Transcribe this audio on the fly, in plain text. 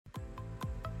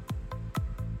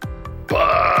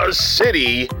your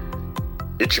city.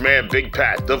 It's your man, Big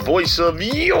Pat, the voice of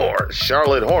your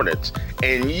Charlotte Hornets,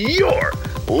 and you're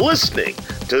listening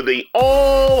to the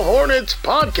All Hornets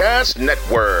Podcast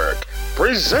Network,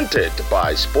 presented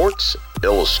by Sports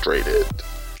Illustrated.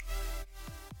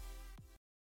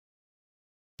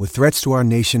 With threats to our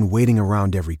nation waiting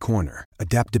around every corner,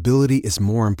 adaptability is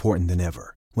more important than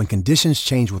ever. When conditions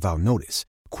change without notice,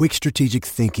 quick strategic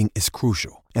thinking is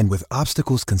crucial. And with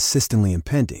obstacles consistently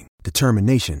impending,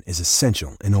 determination is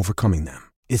essential in overcoming them.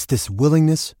 It's this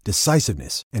willingness,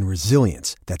 decisiveness, and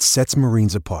resilience that sets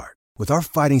Marines apart. With our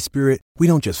fighting spirit, we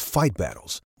don't just fight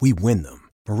battles, we win them.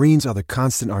 Marines are the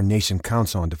constant our nation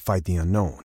counts on to fight the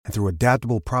unknown. And through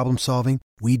adaptable problem solving,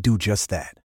 we do just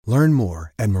that. Learn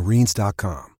more at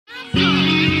marines.com. Let's go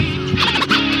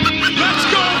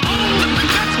home!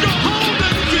 Let's go home,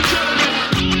 ladies and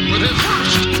gentlemen! With his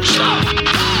first shot!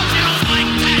 You don't like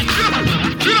that!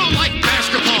 You don't like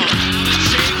basketball!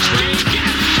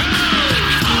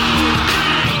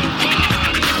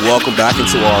 Welcome back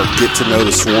into our Get to Know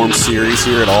the Swarm series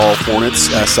here at All Hornets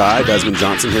SI. Desmond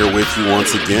Johnson here with you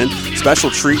once again.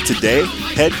 Special treat today,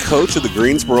 head coach of the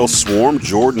Greensboro Swarm,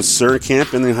 Jordan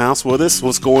Surenkamp, in the house with us.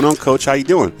 What's going on, Coach? How you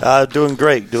doing? Doing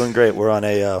great. We're on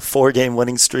a 4-game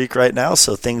winning streak right now,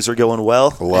 so things are going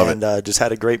well. Love it. Just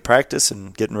had a great practice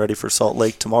and getting ready for Salt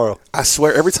Lake tomorrow. I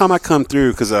swear, every time I come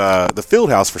through, because the field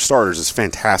house, for starters, is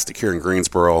fantastic here in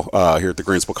Greensboro, here at the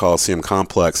Greensboro Coliseum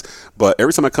Complex. But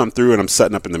every time I come through and I'm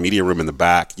setting up in the media room in the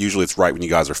back, usually it's right when you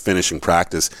guys are finishing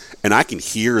practice, and I can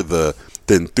hear the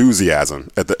enthusiasm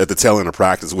at the tail end of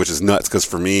practice, which is nuts, because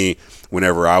for me,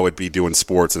 whenever I would be doing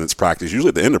sports and it's practice, usually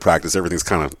at the end of practice, everything's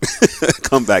kind of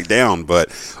come back down. But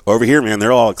over here, man,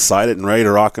 they're all excited and ready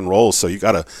to rock and roll. So you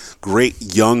got a great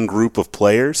young group of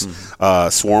players.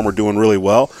 Swarm are doing really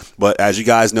well. But as you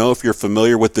guys know, if you're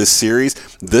familiar with this series,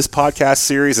 this podcast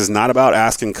series is not about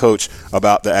asking Coach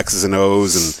about the X's and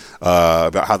O's and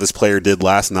about how this player did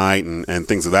last night and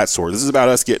things of that sort. This is about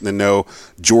us getting to know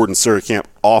Jordan Surenkamp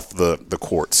off the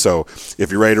court. So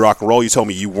if you're ready to rock and roll, you told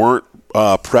me you weren't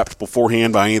prepped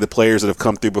beforehand by any of the players that have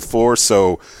come through before,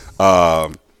 so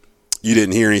you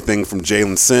didn't hear anything from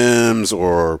Jalen Sims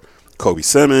or Kobe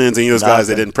Simmons, any of those guys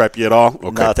that didn't prep you at all?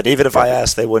 Okay. Nothing. Even if I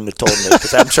asked, they wouldn't have told me,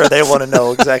 because I'm sure they want to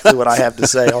know exactly what I have to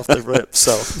say off the rip.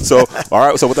 So all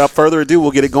right, so without further ado, we'll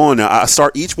get it going now. I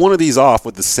start each one of these off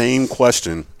with the same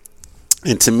question,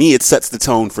 and to me, it sets the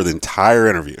tone for the entire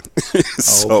interview.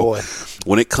 Boy.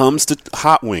 When it comes to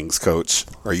hot wings, Coach,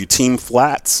 are you team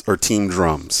flats or team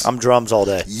drums? I'm drums all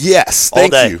day. Yes,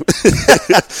 thank you.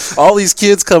 All these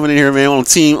kids coming in here, man, on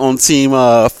team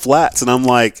flats, and I'm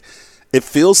like, it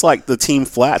feels like the team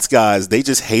flats guys, they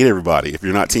just hate everybody if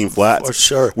you're not team flats. For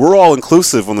sure. We're all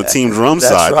inclusive on the team drum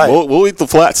side. Right. We'll eat the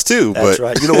flats too. That's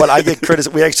right. You know what? I get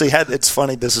criticized. We actually had – it's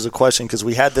funny, this is a question, because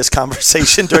we had this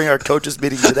conversation during our coaches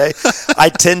meeting today. I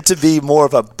tend to be more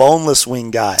of a boneless wing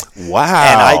guy. Wow.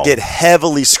 And I get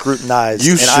heavily scrutinized.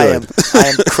 You should. I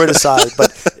am criticized.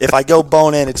 But if I go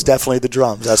bone in, it's definitely the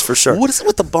drums. That's for sure. What is it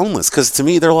with the boneless? Because to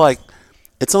me, they're like –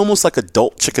 it's almost like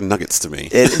adult chicken nuggets to me.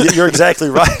 You're exactly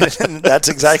right. And that's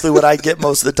exactly what I get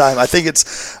most of the time. I think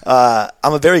it's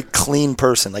I'm a very clean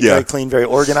person, very clean, very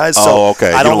organized. So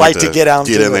okay. I don't like to get out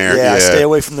in there. Yeah, I stay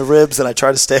away from the ribs, and I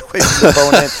try to stay away from the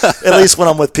bone-in, at least when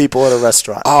I'm with people at a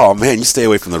restaurant. Oh, man, you stay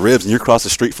away from the ribs, and you're across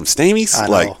the street from Stamey's? I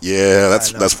know.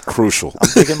 That's crucial.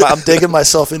 I'm digging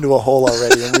myself into a hole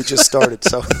already, and we just started.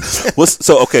 So,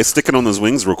 sticking on those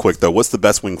wings real quick, though, what's the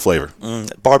best wing flavor?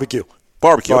 Barbecue.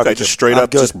 Barbecue. Okay, just straight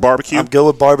up, just barbecue? I'm good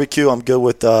with barbecue. I'm good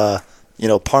with,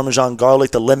 Parmesan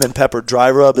garlic. The lemon pepper dry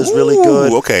rub is really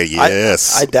good. Okay,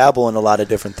 yes. I dabble in a lot of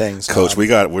different things. Coach, we're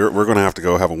going to have to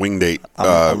go have a wing date.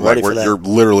 I'm ready for that. You're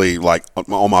literally like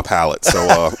on my palate. So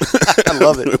I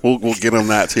love it. We'll get on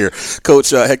that here. Coach,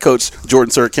 head coach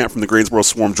Jordan Surenkamp from the Greensboro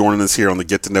Swarm joining us here on the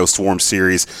Get to Know Swarm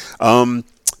series.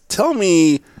 Tell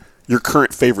me your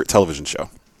current favorite television show.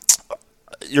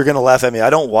 You're going to laugh at me. I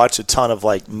don't watch a ton of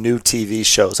new TV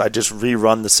shows. I just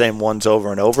rerun the same ones over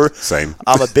and over. Same.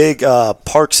 I'm a big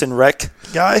Parks and Rec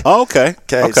guy. Oh, okay.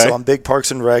 So I'm big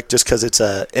Parks and Rec just because it's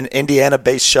an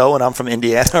Indiana-based show, and I'm from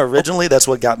Indiana originally. That's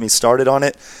what got me started on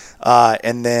it.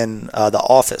 And then The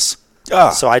Office.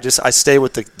 So I stay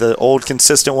with the old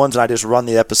consistent ones, and I just run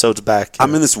the episodes back.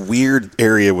 I'm in this weird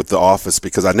area with The Office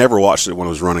because I never watched it when it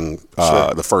was running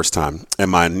the first time.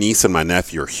 And my niece and my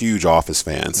nephew are huge Office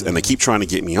fans, and they keep trying to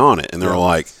get me on it. And they're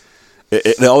like,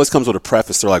 it always comes with a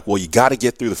preface. They're like, well, you got to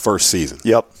get through the first season.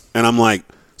 Yep. And I'm like,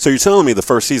 so you're telling me the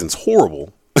first season's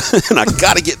horrible, and I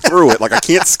got to get through it. Like, I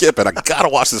can't skip it. I got to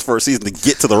watch this first season to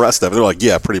get to the rest of it. They're like,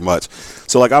 yeah, pretty much.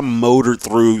 So, like, I motored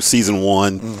through season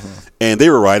 1, and they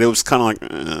were right. It was kind of like,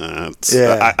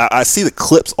 I see the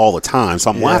clips all the time,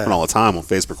 so I'm laughing all the time on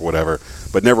Facebook or whatever,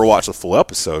 but never watched the full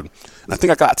episode. And I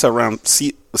think I got to around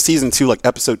season 2, like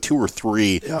episode 2 or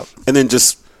 3, and then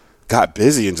just got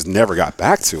busy and just never got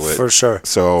back to it. For sure.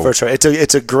 So for sure,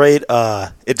 it's a great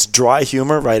it's dry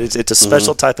humor, right? It's a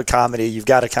special type of comedy. You've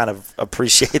got to kind of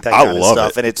appreciate that kind of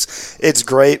stuff, and it's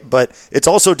great, but it's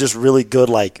also just really good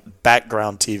like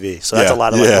background TV. So that's a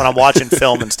lot of like when I'm watching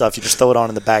film and stuff, you just throw it on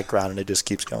in the background and it just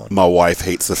keeps going. My wife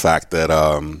hates the fact that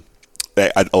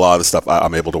a lot of the stuff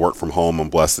I'm able to work from home. I'm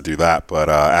blessed to do that, but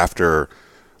after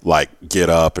like Get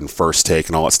Up and First Take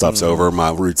and all that stuff's over,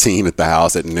 my routine at the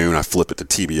house at noon, I flip it to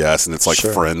TBS and it's like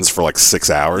Friends for like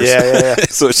 6 hours. Yeah.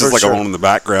 So it's just like on in the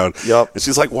background. Yep. And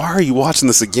she's like, why are you watching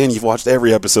this again? You've watched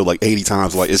every episode like 80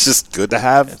 times. Like, it's just good to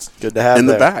have in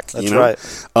the back. That's you know?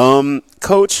 right.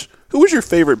 Coach, who was your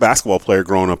favorite basketball player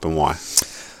growing up and why?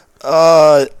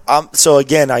 So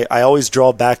again, I always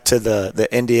draw back to the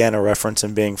Indiana reference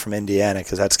and being from Indiana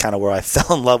because that's kind of where I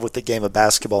fell in love with the game of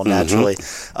basketball naturally.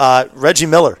 Reggie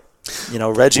Miller,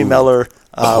 Reggie Miller.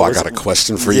 I got a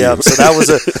question for you. Yeah, so that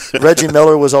was Reggie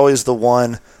Miller was always the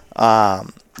one. I'm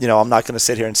not going to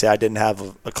sit here and say I didn't have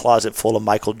a closet full of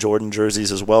Michael Jordan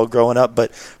jerseys as well growing up,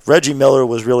 but Reggie Miller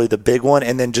was really the big one.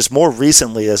 And then just more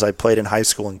recently, as I played in high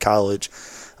school and college,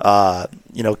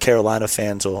 Carolina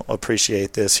fans will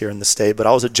appreciate this here in the state, but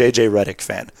I was a J.J. Redick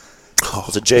fan. I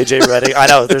was a J.J. Redick. I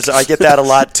know I get that a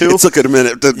lot too. It took it a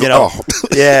minute.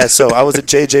 Yeah. So I was a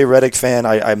J.J. Redick fan.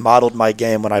 I modeled my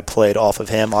game when I played off of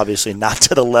him. Obviously, not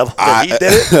to the level that he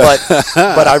did it,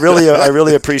 but I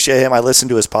really appreciate him. I listen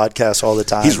to his podcast all the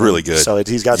time. He's really good. So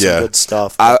he's got some good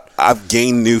stuff. I've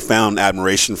gained newfound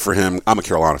admiration for him. I'm a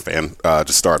Carolina fan.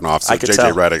 Just starting off. So J.J.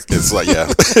 Redick is like,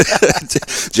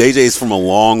 JJ's from a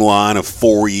long line of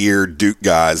 4-year Duke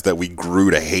guys that we grew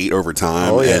to hate over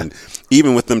time. Oh, yeah. And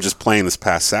even with them just playing this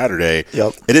past Saturday,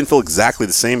 it didn't feel exactly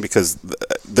the same because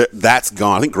that's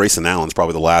gone. I think Grayson Allen's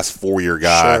probably the last 4-year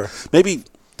guy. Sure. Maybe,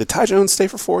 did Ty Jones stay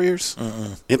for 4 years?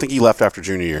 I didn't think he left after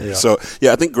junior year. Yeah. So,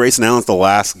 I think Grayson Allen's the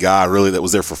last guy really that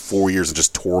was there for 4 years and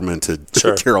just tormented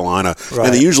Carolina. Right.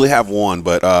 And they usually have one,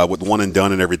 but with one and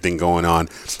done and everything going on,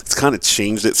 it's kind of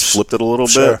changed it, flipped it a little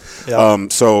bit. Yeah.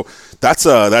 So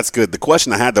that's good. The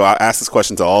question I had, though, I asked this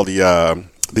question to all the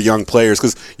young players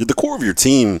because the core of your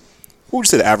team, what would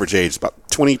you say the average age? About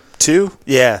 22?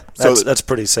 Yeah, that's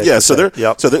pretty safe. Yeah, so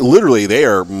they're literally they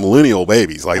are millennial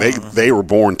babies. Like they were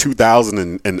born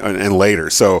 2000 and later.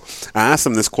 So I asked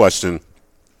them this question: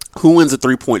 who wins a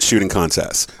 3-point shooting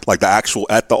contest? Like the actual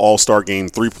at the All-Star game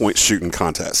 3-point shooting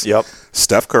contest? Yep.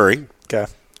 Steph Curry. Okay.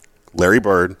 Larry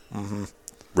Bird.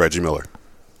 Reggie Miller.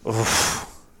 Oof.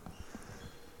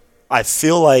 I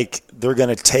feel like they're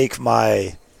going to take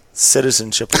my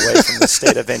citizenship away from the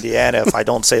state of Indiana if I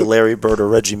don't say Larry Bird or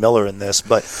Reggie Miller in this,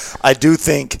 but I do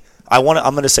think I'm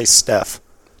going to say Steph.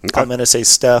 Okay. I'm going to say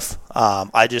Steph.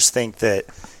 I just think that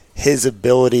his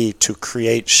ability to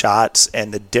create shots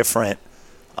and the different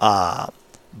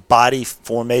body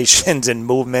formations and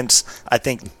movements, I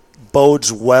think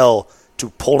bodes well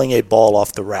to pulling a ball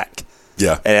off the rack.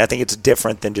 Yeah. And I think it's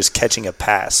different than just catching a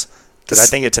pass. Because I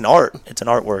think it's an art. It's an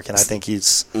artwork, and I think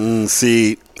he's...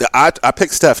 See, I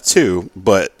picked Steph too,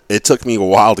 but it took me a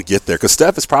while to get there. Because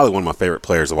Steph is probably one of my favorite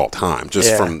players of all time.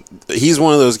 He's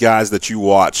one of those guys that you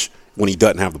watch when he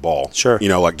doesn't have the ball. Sure.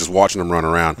 Like just watching him run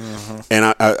around. And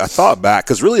I thought back,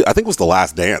 because really I think it was The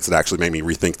Last Dance that actually made me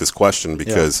rethink this question,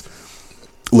 because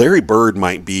Larry Bird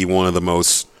might be one of the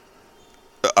most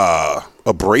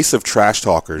abrasive trash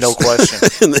talkers, no question,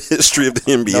 in the history of the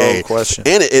NBA. No question.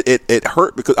 And it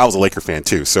hurt because I was a Laker fan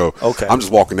too. So I'm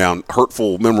just walking down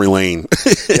hurtful memory lane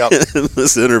in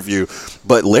this interview.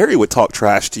 But Larry would talk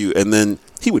trash to you, and then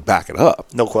he would back it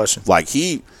up. No question. Like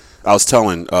I was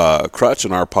telling Crutch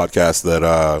in our podcast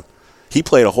that he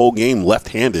played a whole game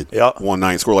left-handed one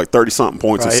night, scored like 30-something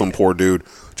points with some poor dude.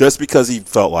 Just because he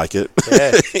felt like it.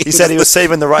 Yeah. He said he was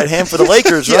saving the right hand for the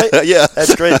Lakers, right? Yeah.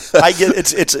 That's great.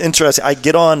 It's interesting. I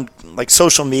get on like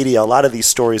social media. A lot of these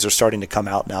stories are starting to come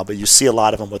out now, but you see a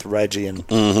lot of them with Reggie and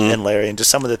Larry and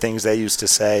just some of the things they used to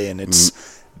say, and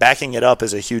it's backing it up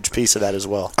is a huge piece of that as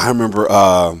well. I remember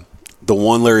the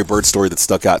one Larry Bird story that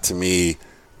stuck out to me.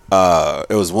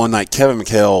 It was one night Kevin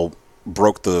McHale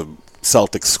broke the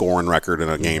Celtics scoring record in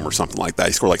a game or something like that.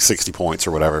 He scored like 60 points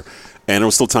or whatever. And it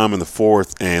was still time in the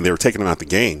fourth, and they were taking him out the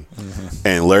game.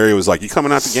 And Larry was like, "You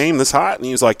coming out the game this hot?" And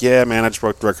he was like, "Yeah, man, I just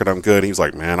broke the record. I'm good." And he was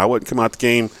like, "Man, I wouldn't come out the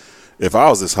game if I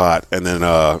was this hot." And then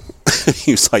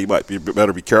he was like, you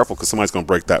better be careful because somebody's going to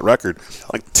break that record.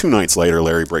 Like 2 nights later,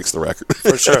 Larry breaks the record.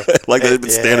 For sure. Like they've been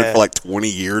standing for like 20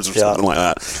 years or something like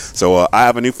that. So I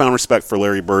have a newfound respect for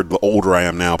Larry Bird the older I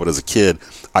am now, but as a kid,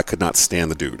 I could not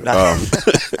stand the dude.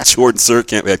 Jordan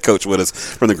Surenkamp, head coach with us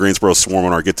from the Greensboro Swarm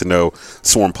on our Get to Know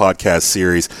Swarm podcast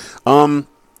series.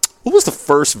 What was the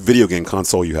first video game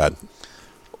console you had?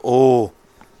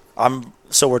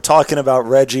 So we're talking about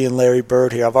Reggie and Larry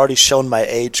Bird here. I've already shown my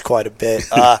age quite a bit.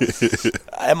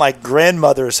 At my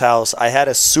grandmother's house, I had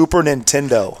a Super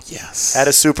Nintendo. Yes. Had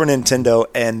a Super Nintendo,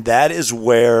 and that is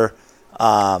where,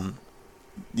 Mario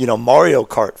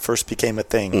Kart first became a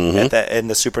thing in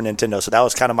the Super Nintendo. So that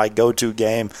was kind of my go-to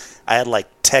game. I had like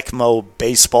Tecmo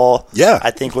Baseball. Yeah.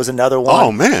 I think was another one.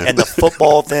 Oh, man. And the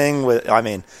football thing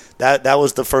that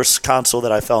was the first console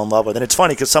that I fell in love with. And it's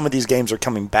funny because some of these games are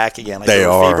coming back again. Like they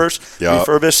are.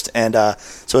 Refurbished. And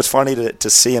so it's funny to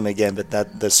see them again.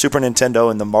 But the Super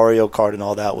Nintendo and the Mario Kart and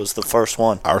all that was the first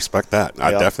one. I respect that. I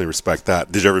definitely respect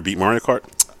that. Did you ever beat Mario Kart?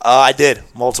 I did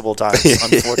multiple times,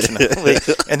 unfortunately.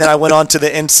 And then I went on to the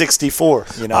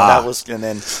N64. That was, and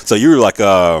then. So you were like,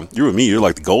 you were me. You're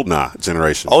like the GoldenEye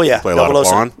generation. Oh yeah, you play a lot of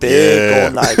Bond.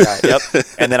 Big GoldenEye guy. Yep.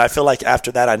 And then I feel like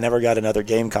after that, I never got another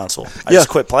game console. I just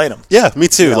quit playing them. Yeah, me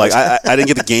too. Like I didn't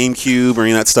get the GameCube or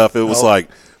any of that stuff. It was like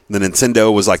the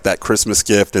Nintendo was like that Christmas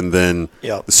gift, and then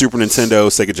the Super Nintendo,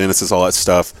 Sega Genesis, all that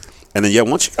stuff. And then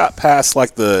once you got past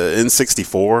like the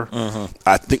N64,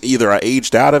 I think either I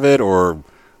aged out of it or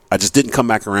I just didn't come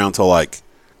back around till like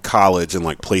college and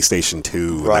like PlayStation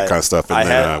 2 and that kind of stuff. And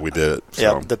then we did it. So.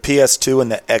 Yeah, the PS2 and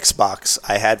the Xbox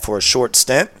I had for a short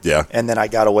stint. Yeah. And then I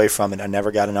got away from it. I never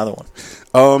got another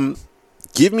one.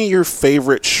 Give me your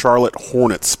favorite Charlotte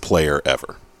Hornets player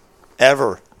ever.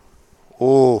 Ever.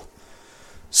 Oh.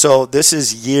 So this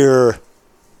is year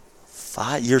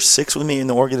 6 with me in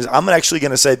the organization. I'm actually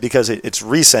going to say, because it's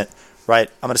recent, right?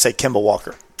 I'm going to say Kemba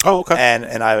Walker. Oh, okay.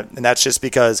 And that's just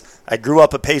because I grew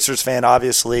up a Pacers fan,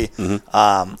 obviously.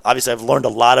 Obviously, I've learned a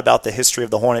lot about the history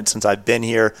of the Hornets since I've been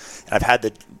here, and I've had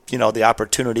the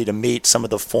opportunity to meet some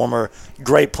of the former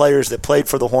great players that played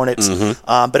for the Hornets.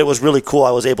 But it was really cool.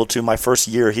 I was able to, my first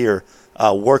year here,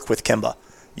 work with Kemba.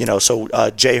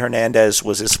 So Jay Hernandez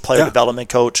was his player development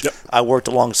coach. Yep. I worked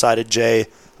alongside Jay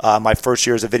my first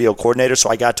year as a video coordinator,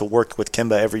 so I got to work with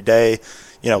Kemba every day,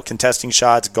 contesting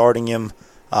shots, guarding him,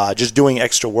 just doing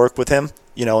extra work with him,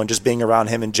 and just being around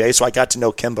him and Jay. So I got to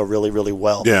know Kemba really, really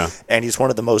well. Yeah. And he's one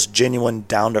of the most genuine,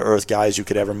 down-to-earth guys you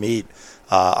could ever meet.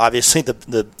 Obviously,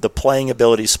 the playing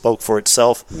ability spoke for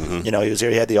itself. He was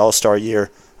here. He had the All-Star year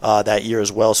that year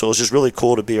as well. So it was just really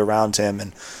cool to be around him.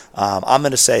 And I'm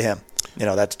going to say him.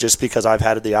 That's just because I've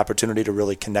had the opportunity to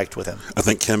really connect with him. I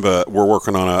think Kemba, we're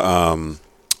working on a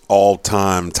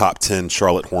all-time top 10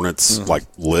 Charlotte Hornets like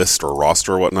list or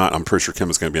roster or whatnot. I'm pretty sure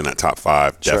Kemba's going to be in that top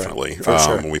 5, definitely, for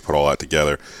sure. when we put all that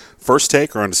together. First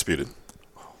take or undisputed?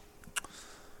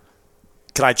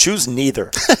 Can I choose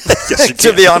neither? Yes, you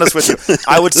can. To be honest with you,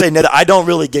 I would say neither. I don't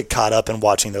really get caught up in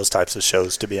watching those types of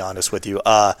shows, to be honest with you.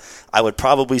 I would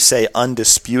probably say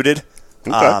undisputed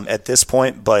at this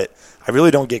point, but I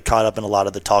really don't get caught up in a lot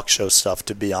of the talk show stuff,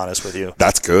 to be honest with you.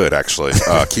 That's good, actually.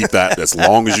 Keep that as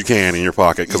long as you can in your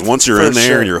pocket, because once you're in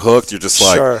there and you're hooked, you're just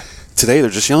like, today they're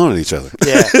just yelling at each other.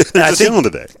 Yeah. They're just yelling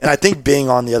today. And I think being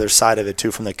on the other side of it, too,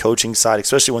 from the coaching side,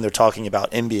 especially when they're talking about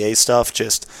NBA stuff,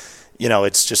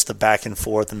 it's just the back and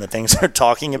forth and the things they're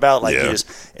talking about. Like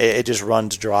it just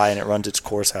runs dry and it runs its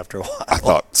course after a while. I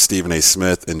thought Stephen A.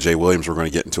 Smith and Jay Williams were going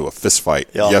to get into a fist fight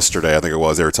yesterday. I think it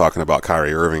was. They were talking about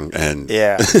Kyrie Irving, and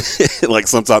like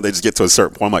sometimes they just get to a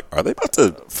certain point. I'm like, are they about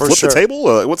to flip the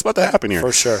table? What's about to happen here?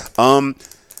 For sure.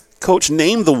 Coach,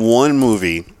 name the one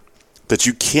movie that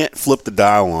you can't flip the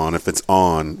dial on if it's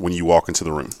on when you walk into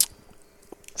the room.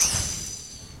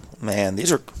 Man,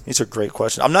 these are great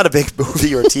questions. I'm not a big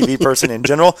movie or TV person in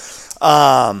general.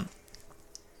 Man,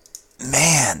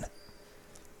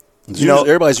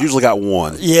 everybody's usually got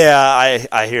one. Yeah,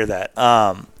 I hear that.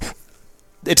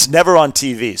 It's never on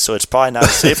TV, so it's probably not a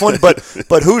safe one. But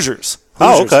Hoosiers.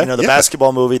 Oh, okay. The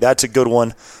basketball movie, that's a good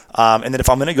one. And then if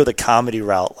I'm going to go the comedy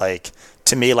route, like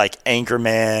to me, like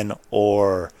Anchorman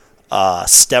or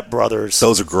Step Brothers.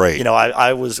 Those are great.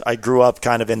 I grew up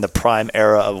kind of in the prime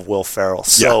era of Will Ferrell.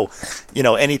 So,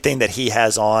 anything that he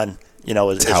has on,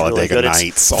 is really good.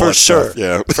 Nights, for sure. Stuff.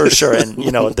 Yeah. For sure. And,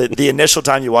 the initial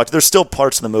time you watch, there's still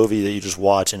parts of the movie that you just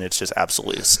watch and it's just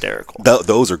absolutely hysterical.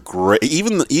 Those are great.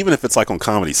 Even if it's like on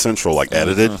Comedy Central, like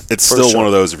edited, it's still one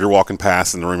of those, if you're walking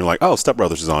past in the room, you're like, oh, Step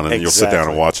Brothers is on, and you'll sit down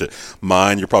and watch it.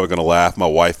 Mine, you're probably going to laugh. My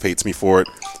wife hates me for it.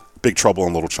 Big Trouble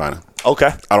in Little China.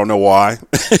 Okay. I don't know why.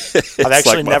 I've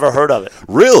actually never heard of it.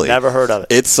 Really? Never heard of it.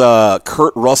 It's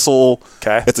Kurt Russell.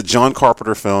 Okay. It's a John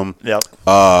Carpenter film. Yep.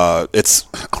 It's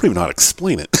I don't even know how to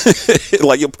explain it.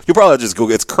 Like you probably just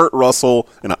Google. It's Kurt Russell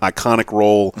in an iconic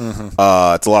role.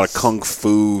 It's a lot of kung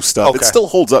fu stuff. Okay. It still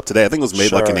holds up today. I think it was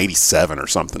made like in Sure. '87 or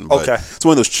something. But Okay. It's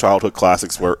one of those childhood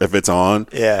classics where if it's on,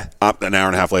 Yeah. an hour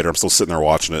and a half later, I'm still sitting there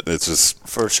watching it. It's just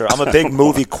For sure. I'm a big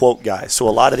movie quote guy. So a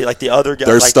lot of the other guys,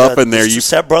 There's like stuff in there. You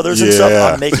Step Brothers and stuff,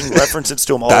 Yeah. I'm making references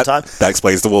to them all the time. That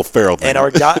explains the Will Ferrell thing. And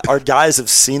our guys have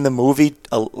seen the movie,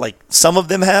 like some of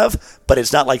them have, but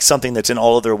it's not like something that's in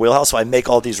all of their wheelhouse. So I make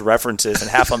all these references, and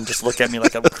half of them just look at me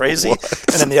like I'm crazy, and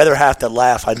then the other half that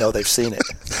laugh, I know they've seen it.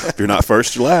 If you're not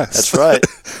first, you're last. That's right.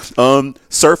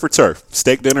 Surf or turf?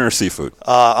 Steak dinner or seafood?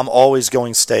 I'm always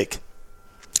going steak.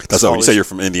 That's what you say. You're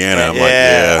from Indiana. I'm like,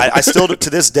 yeah. yeah. I still to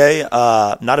this day,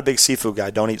 not a big seafood guy.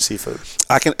 Don't eat seafood.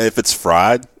 I can if it's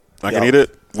fried, I can Yep. eat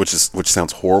it, which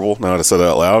sounds horrible now that I said that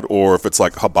out loud. Or if it's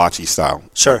like hibachi style,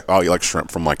 Sure. I'll eat like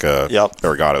shrimp from like a Yep.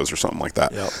 Arigatos or something like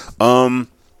that. Yep.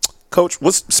 Coach,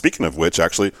 speaking of which,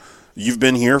 actually, you've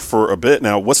been here for a bit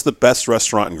now. What's the best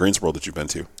restaurant in Greensboro that you've been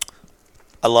to?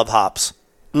 I love Hops.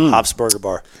 Hops Burger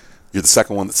Bar. You're the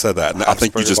second one that said that. And I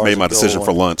think you Burger just Bar's made my a good decision one.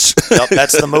 for lunch. Yep,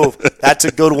 that's the move. That's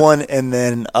a good one. And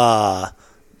then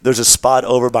there's a spot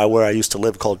over by where I used to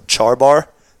live called Char Bar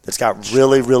that's got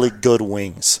really, really good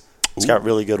wings. It's got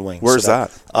really good wings. Where's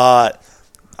that?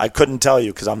 I couldn't tell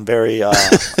you because I'm very I'm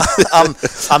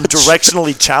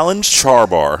directionally challenged. Char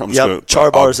Bar. Char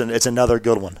Bar it's another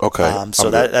good one. Okay. So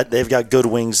that they've got good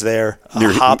wings there.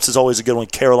 Near- Hops is always a good one.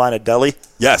 Carolina Deli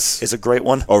Yes. is a great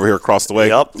one. Over here across the way.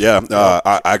 Yep.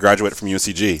 Yeah. I graduated from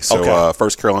UNCG. So Okay.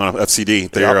 First Carolina FCD.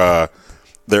 They're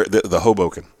the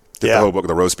Hoboken. Yeah. The Hoboken,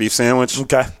 the roast beef sandwich.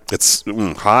 Okay. It's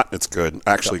hot. It's good.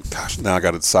 Actually, gosh, now I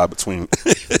got to decide between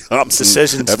Hops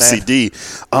Decisions, and man.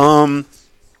 FCD.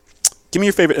 Give me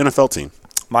your favorite NFL team.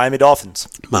 Miami Dolphins.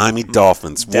 Miami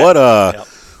Dolphins. Yep.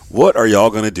 What are y'all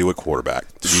going to do at quarterback?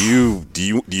 Do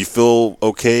you feel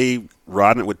okay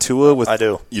riding it with Tua? I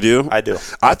do. You do? I do.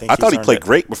 I think thought he's he played earned it.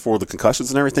 great before the concussions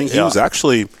and everything. He Yeah. was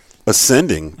actually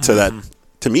ascending to that,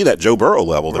 to me, that Joe Burrow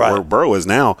level, that Right. where Burrow is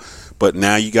now. But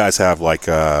now you guys have like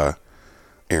Aaron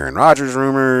Rodgers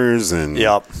rumors and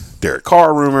Yep. Derek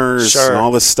Carr rumors Sure. and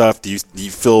all this stuff. Do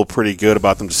you feel pretty good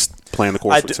about them just playing the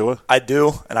course with Tua? I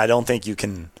do, and I don't think you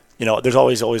can. There's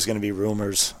always going to be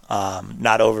rumors.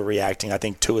 Not overreacting. I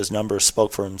think Tua's numbers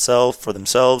spoke for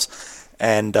themselves,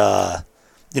 and the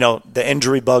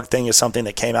injury bug thing is something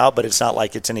that came out, but it's not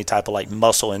like it's any type of like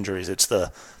muscle injuries. It's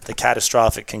the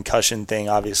catastrophic concussion thing.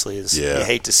 Obviously, is you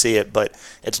hate to see it, but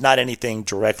it's not anything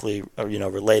directly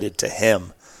related to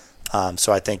him.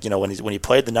 So I think when he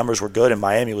played, the numbers were good, and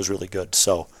Miami was really good.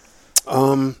 So.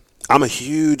 I'm going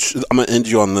to end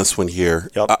you on this one here.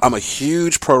 Yep. I'm a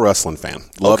huge pro wrestling fan.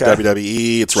 Love Okay.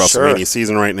 WWE. It's Sure. WrestleMania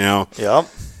season right now. Yep.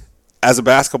 As a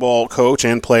basketball coach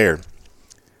and player,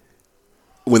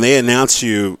 when they announce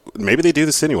you, maybe they do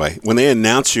this anyway, when they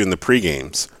announce you in the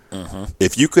pregames,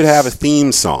 if you could have a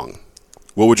theme song,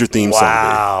 what would your theme song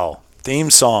Wow. Theme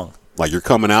song. be? Like you're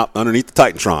coming out underneath the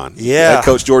Titantron. Yeah. Head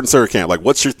coach Jordan Surenkamp. Like,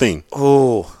 what's your theme?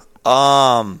 Oh,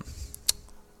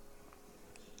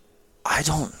 I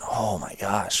don't. Oh my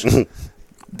gosh.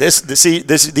 These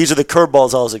are the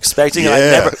curveballs I was expecting. And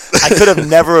Yeah. I could have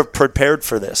never prepared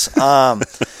for this.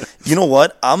 You know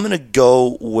what? I'm gonna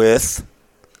go with.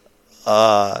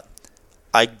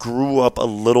 I grew up a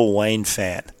Lil Wayne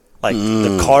fan, like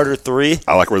the Carter 3.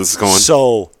 I like where this is going.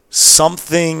 So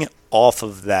something off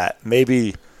of that,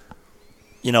 maybe.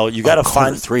 You got to Carter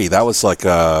find 3. That was like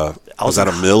was that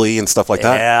a Millie and stuff like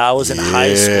that? Yeah, I was in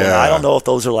high school. Yeah. I don't know if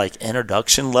those are like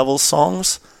introduction level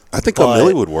songs. I think a but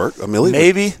Millie would work. A Millie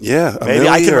maybe. would, yeah. A Maybe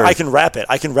Millie I can rap it.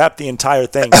 I can rap the entire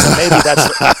thing. So maybe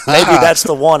that's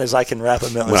the one is I can rap a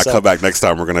Millie. When I So come back next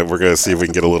time, we're gonna see if we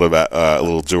can get a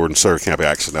little Jordan Surenkamp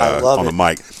action I love on the it.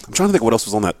 mic. I'm trying to think what else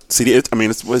was on that CD. It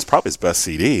was probably his best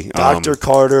CD. Dr.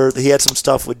 Carter, he had some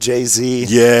stuff with Jay-Z.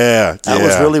 Yeah, That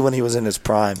was really when he was in his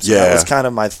prime. So that Yeah. was kind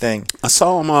of my thing. I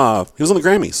saw him. He was on the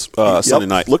Grammys Sunday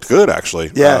night. Looked good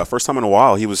actually. Yeah. First time in a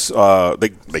while. He was.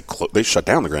 They shut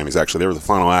down the Grammys. Actually, they were the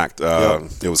final act.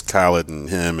 It was Khaled and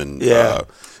him and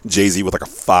Jay-Z with like a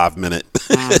 5-minute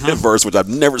verse, which I've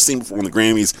never seen before in the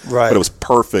Grammys. Right. But it was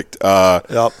perfect.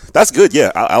 Yep. That's good.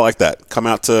 Yeah, I like that. Come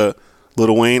out to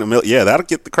Lil Wayne. Yeah, that'll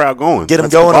get the crowd going. Get them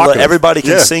That's going. provocative. Everybody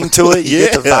can Yeah. sing to it. You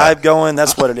get the Yeah. vibe going.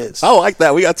 That's what it is. I like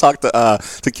that. We got to talk to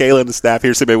Kayla and the staff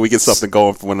here, so maybe we get something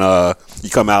going for when you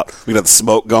come out. We got the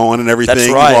smoke going and everything. That's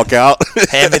right. You walk out.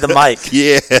 Hand me the mic.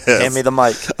 Yes. Hand me the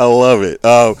mic. I love it.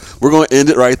 We're going to end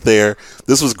it right there.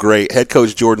 This was great. Head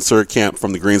coach Jordan Surenkamp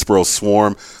from the Greensboro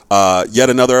Swarm. Yet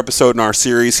another episode in our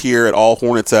series here at All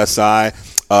Hornets SI.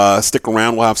 Stick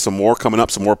around. We'll have some more coming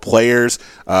up, some more players,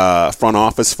 front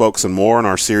office folks, and more in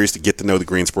our series to get to know the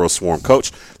Greensboro Swarm.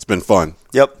 Coach, it's been fun.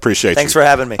 Yep. Appreciate you. Thanks for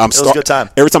having me. It was a good time.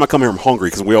 Every time I come here, I'm hungry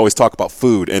because we always talk about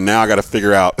food, and now I got to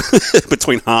figure out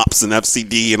between Hops and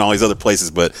FCD and all these other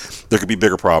places, but there could be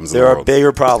bigger problems in the world. There are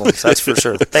bigger problems, that's for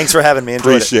sure. Thanks for having me.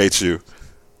 Enjoyed it. Appreciate you.